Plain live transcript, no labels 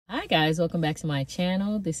Hi guys, welcome back to my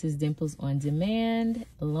channel. This is Dimples on Demand.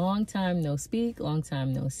 Long time no speak, long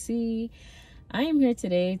time no see. I am here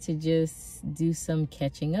today to just do some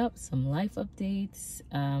catching up, some life updates.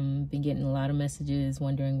 Been getting a lot of messages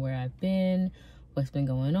wondering where I've been, what's been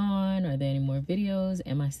going on, are there any more videos,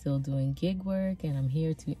 am I still doing gig work? And I'm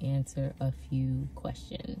here to answer a few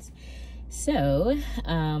questions. So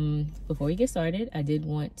before we get started, I did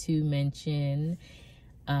want to mention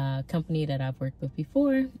a company that I've worked with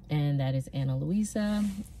before, and that is Ana Luisa.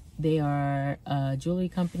 They are a jewelry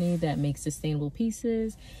company that makes sustainable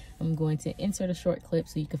pieces. I'm going to insert a short clip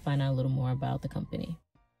so you can find out a little more about the company.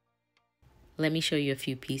 Let me show you a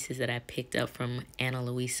few pieces that I picked up from Ana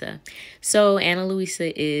Luisa. So Ana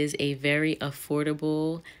Luisa is a very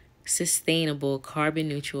affordable, sustainable, carbon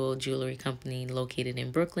neutral jewelry company located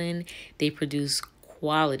in Brooklyn. They produce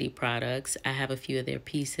quality products. I have a few of their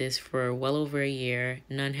pieces for well over a year.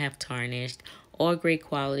 None have tarnished. All great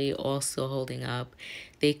quality, all still holding up.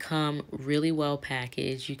 They come really well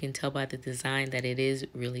packaged. You can tell by the design that it is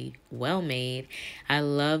really well made. I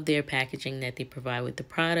love their packaging that they provide with the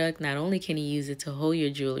product. Not only can you use it to hold your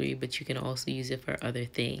jewelry, but you can also use it for other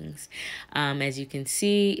things. As you can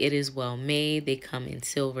see, it is well made. They come in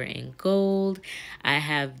silver and gold. I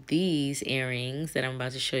have these earrings that I'm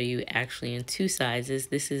about to show you actually in two sizes.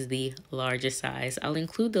 This is the largest size. I'll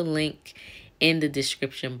include the link in the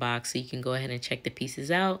description box so you can go ahead and check the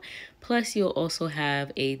pieces out. Plus, you'll also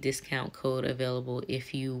have a discount code available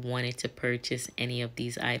if you wanted to purchase any of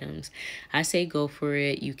these items. I say go for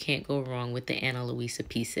it. You can't go wrong with the Ana Luisa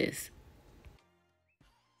pieces.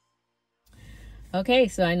 Okay,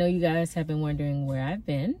 so I know you guys have been wondering where I've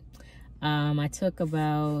been. I took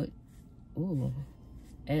about,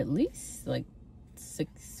 at least like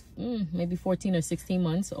maybe 14 or 16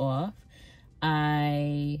 months off.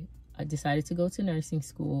 I decided to go to nursing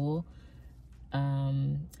school.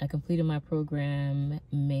 I completed my program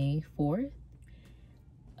May 4th.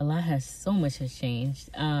 So much has changed.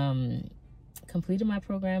 Completed my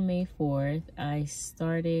program May 4th. I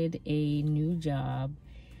started a new job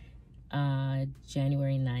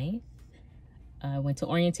January 9th. I went to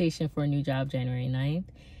orientation for a new job January 9th.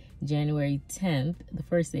 January 10th, the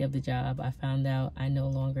first day of the job, I found out I no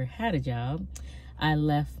longer had a job. I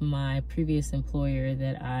left my previous employer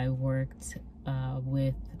that I worked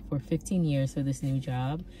with for 15 years for this new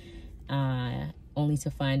job, only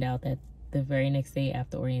to find out that the very next day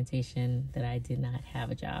after orientation that I did not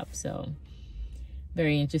have a job. So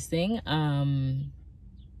very interesting. I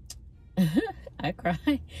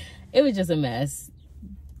cried. It was just a mess.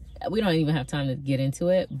 We don't even have time to get into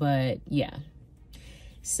it, but yeah.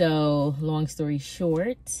 So long story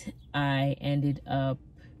short, I ended up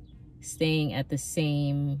staying at the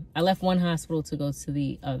same, I left one hospital to go to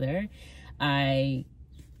the other. I,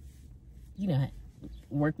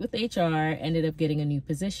 worked with HR, ended up getting a new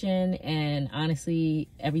position, and honestly,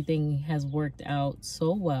 everything has worked out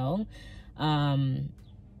so well.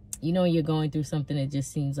 You're going through something that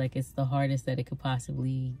just seems like it's the hardest that it could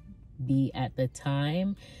possibly be at the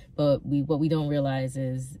time, but what we don't realize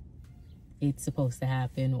is it's supposed to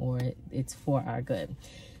happen, or it's for our good.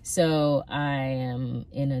 So I am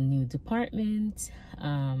in a new department,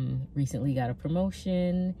 recently got a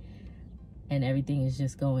promotion, and everything is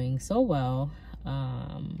just going so well.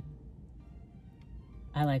 I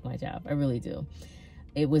like my job, I really do.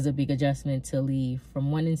 It was a big adjustment to leave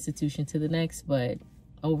from one institution to the next, but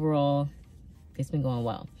overall, it's been going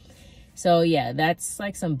well. So yeah, that's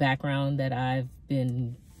like some background that I've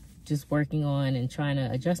been just working on and trying to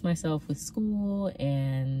adjust myself with school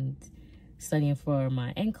and studying for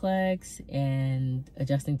my NCLEX and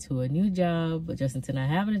adjusting to a new job, adjusting to not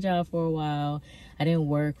having a job for a while. I didn't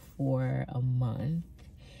work for a month,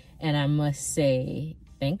 and I must say,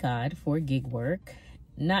 thank God for gig work.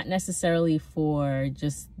 Not necessarily for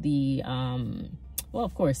just the, well,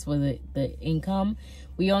 of course, for the income.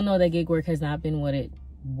 We all know that gig work has not been what it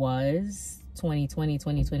was 2020,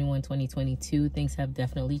 2021, 2022. Things have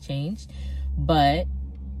definitely changed, but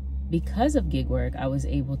because of gig work, I was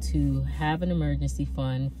able to have an emergency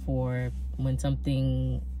fund for when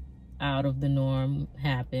something out of the norm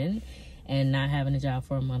happened, and not having a job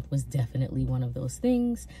for a month was definitely one of those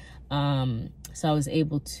things. So I was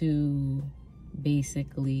able to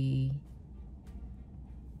basically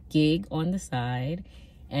gig on the side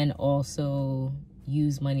and also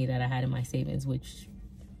use money that I had in my savings, which,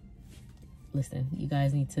 listen, you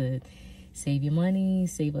guys need to save your money,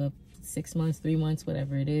 save up 6 months, 3 months,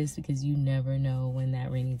 whatever it is, because you never know when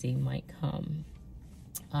that rainy day might come.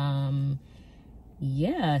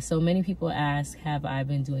 yeah, so many people ask, have I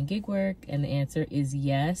been doing gig work? And the answer is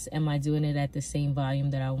yes. Am I doing it at the same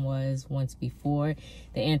volume that I was once before?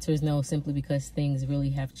 The answer is no, simply because things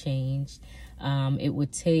really have changed. It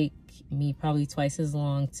would take me probably twice as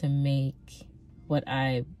long to make what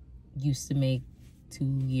I used to make 2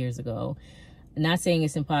 years ago. Not saying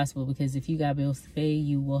it's impossible, because if you got bills to pay,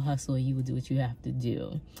 you will hustle and you will do what you have to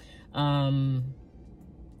do.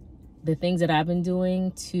 The things that I've been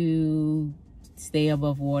doing to stay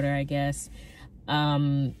above water, I guess,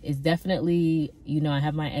 is definitely, I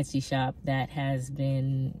have my Etsy shop that has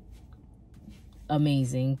been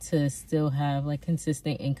amazing to still have like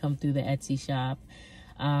consistent income through the Etsy shop.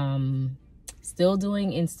 Still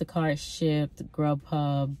doing Instacart, Shipt,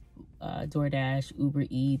 Grubhub, DoorDash,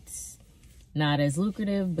 UberEats. Not as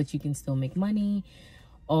lucrative, but you can still make money.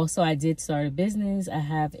 Also, I did start a business. I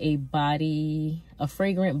have a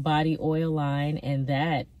fragrant body oil line, and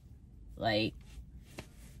that like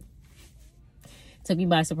took me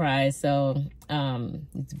by surprise. So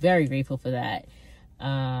it's very grateful for that.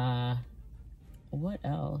 What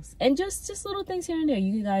else? And just little things here and there.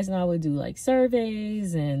 You guys know I would do like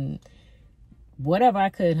surveys and whatever I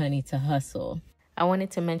could, honey, to hustle. I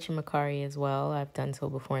wanted to mention Mercari as well. I've done so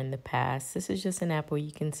before in the past. This is just an app where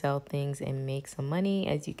you can sell things and make some money.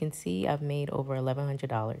 As you can see, I've made over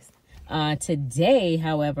 $1,100. Today,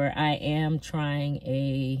 however, I am trying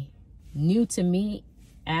a new to me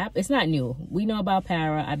app. It's not new. We know about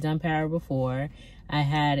Para. I've done Para before. I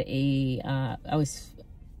had I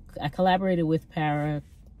collaborated with Para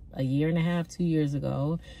a year and a half, 2 years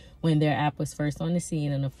ago, when their app was first on the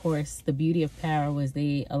scene. And of course, the beauty of Para was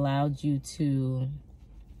they allowed you to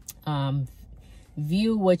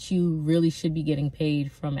view what you really should be getting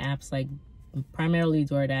paid from apps like primarily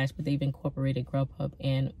DoorDash, but they've incorporated Grubhub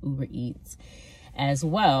and UberEats as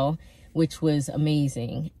well, which was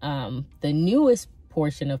amazing. The newest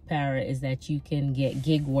portion of Para is that you can get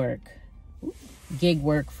gig work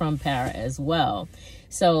from Para as well.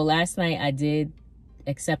 So last night I did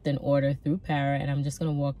accept an order through Para, and I'm just going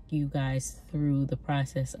to walk you guys through the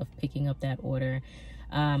process of picking up that order.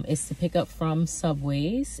 It's to pick up from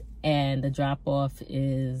Subways, and the drop off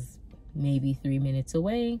is maybe 3 minutes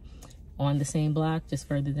away on the same block, just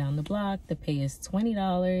further down the block. The pay is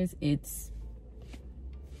 $20. It's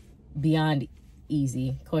beyond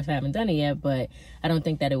easy. Of course, I haven't done it yet, but I don't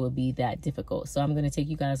think that it would be that difficult. So I'm going to take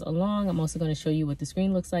you guys along. I'm also going to show you what the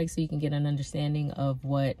screen looks like so you can get an understanding of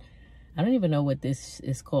what, I don't even know what this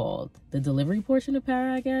is called, the delivery portion of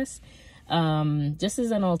Para, I guess. Just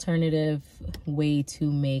as an alternative way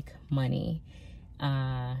to make money.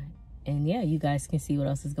 And yeah, you guys can see what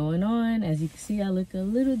else is going on. As you can see, I look a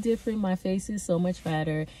little different. My face is so much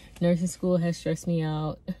fatter. Nursing school has stressed me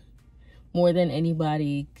out more than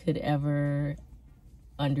anybody could ever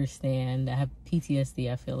understand. I have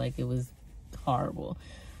PTSD. I feel like it was horrible.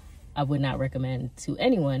 I would not recommend to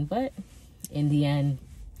anyone, but in the end,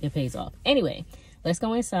 it pays off. Anyway, let's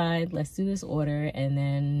go inside. Let's do this order, and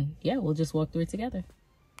then, yeah, we'll just walk through it together.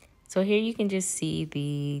 So here you can just see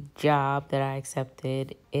the job that I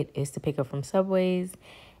accepted. It is to pick up from Subways,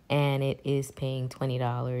 and it is paying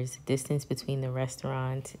 $20. Distance between the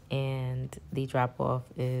restaurant and the drop-off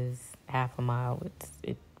is half a mile.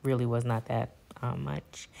 It really was not that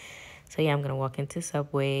much. So yeah, I'm gonna walk into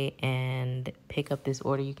Subway and pick up this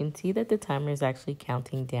order. You can see that the timer is actually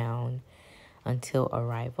counting down until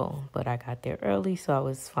arrival, but I got there early, so I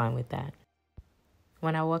was fine with that.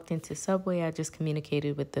 When I walked into Subway, I just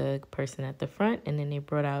communicated with the person at the front, and then they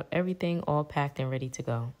brought out everything all packed and ready to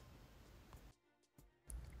go.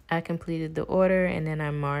 I completed the order, and then I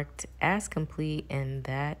marked as complete, and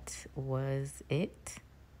that was it.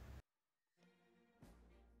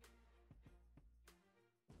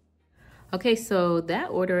 Okay, so that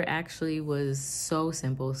order actually was so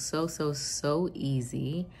simple, so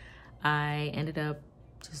easy. I ended up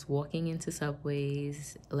just walking into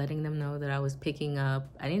Subways, letting them know that I was picking up,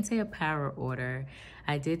 I didn't say a Para order,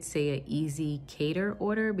 I did say an easy cater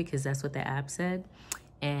order because that's what the app said.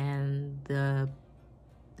 And the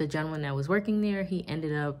gentleman that was working there, he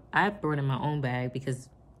ended up, I brought in my own bag because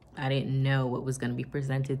I didn't know what was going to be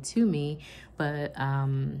presented to me, but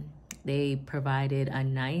they provided a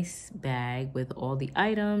nice bag with all the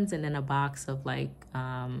items, and then a box of like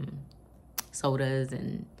sodas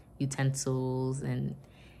and utensils and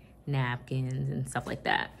napkins and stuff like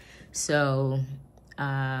that. So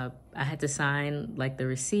I had to sign like the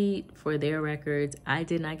receipt for their records. I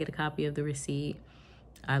did not get a copy of the receipt.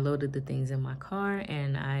 I loaded the things in my car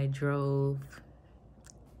and I drove,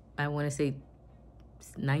 I want to say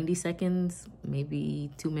 90 seconds,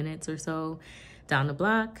 maybe 2 minutes or so, down the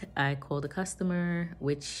block, I called a customer,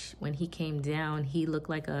 which when he came down, he looked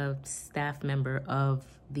like a staff member of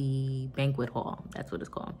the banquet hall. That's what it's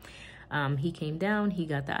called. He came down, he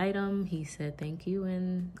got the item, he said thank you,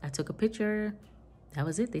 and I took a picture. That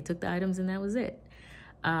was it. They took the items and that was it.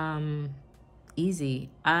 Easy.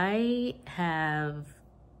 I have,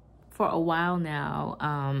 for a while now,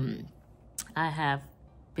 I have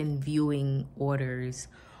been viewing orders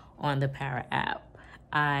on the Para app.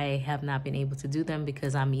 I have not been able to do them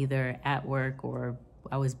because I'm either at work or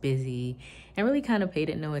I was busy, and really kind of paid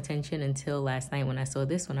it no attention until last night when I saw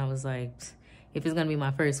this one. I was like, if it's going to be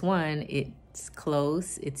my first one, it's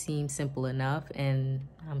close. It seems simple enough, and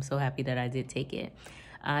I'm so happy that I did take it.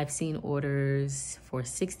 I've seen orders for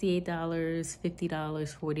 $68, $50,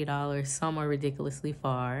 $40. Some are ridiculously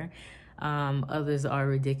far. Others are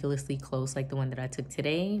ridiculously close, like the one that I took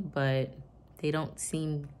today, but they don't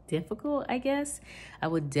seem difficult, I guess. I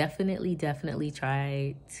would definitely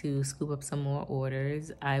try to scoop up some more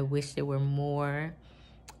orders. I wish there were more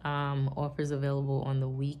offers available on the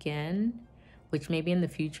weekend, which maybe in the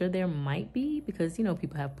future there might be, because, you know,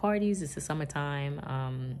 people have parties. It's the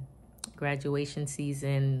summertime, graduation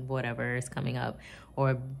season, whatever is coming up,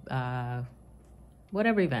 or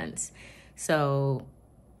whatever events. So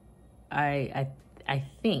I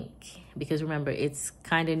think, because remember, it's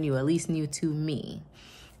kind of new, at least new to me.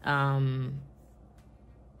 I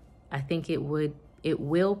think it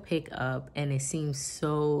will pick up, and it seems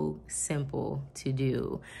so simple to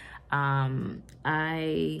do.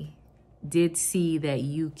 I did see that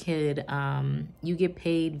you could, you get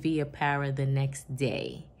paid via Para the next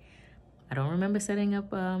day. I don't remember setting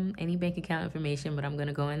up any bank account information, but I'm going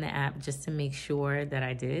to go in the app just to make sure that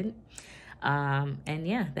I did. And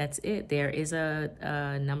yeah, that's it. There is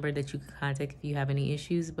a number that you can contact if you have any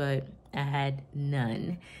issues, but I had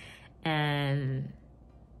none. And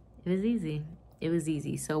it was easy. It was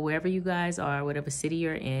easy. So wherever you guys are, whatever city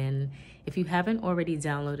you're in, if you haven't already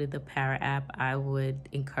downloaded the Para app, I would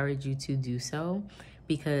encourage you to do so,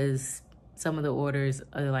 because some of the orders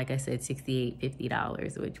are, like I said, $68,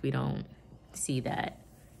 $50, which we don't see that.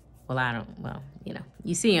 Well, you know,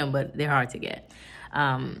 you see them, but they're hard to get.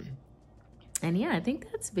 And yeah, I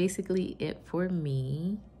think that's basically it for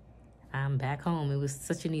me. I'm back home. It was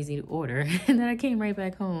such an easy order that I came right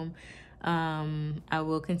back home. I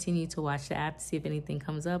will continue to watch the app to see if anything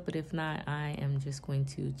comes up, but if not, I am just going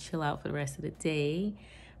to chill out for the rest of the day.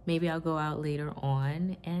 Maybe I'll go out later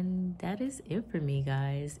on, and that is it for me,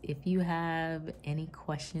 guys. If you have any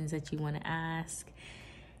questions that you want to ask,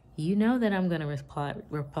 you know that I'm going to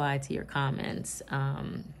reply to your comments.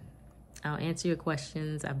 I'll answer your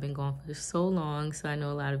questions. I've been gone for so long, so I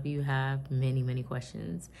know a lot of you have many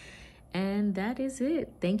questions. And that is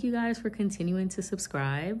it. Thank you guys for continuing to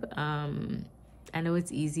subscribe. I know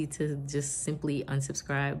it's easy to just simply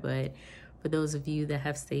unsubscribe, but for those of you that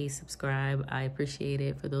have stayed subscribed, I appreciate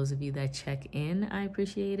it. For those of you that check in, I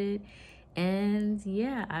appreciate it. And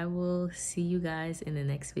yeah, I will see you guys in the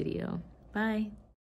next video. Bye.